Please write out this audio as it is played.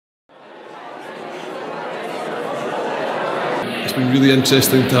It's been really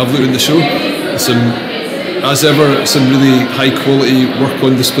interesting to have a look in the show. As ever, some really high quality work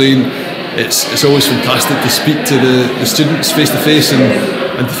on display. It's always fantastic to speak to the students face to face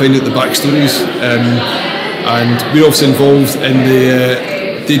and to find out the backstories. And we're obviously involved in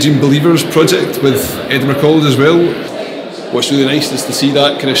the Daydream Believers project with Edinburgh College as well. What's really nice is to see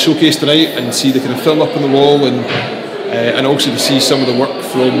that kind of showcase tonight and see the kind of film up on the wall, and also to see some of the work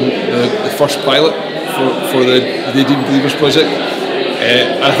from the first pilot for the Daydream Believers project.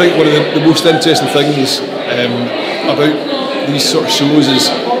 I think one of the most interesting things about these sort of shows is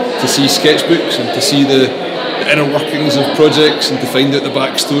to see sketchbooks and to see the inner workings of projects and to find out the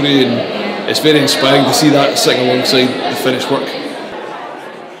backstory, and it's very inspiring to see that sitting alongside the finished work.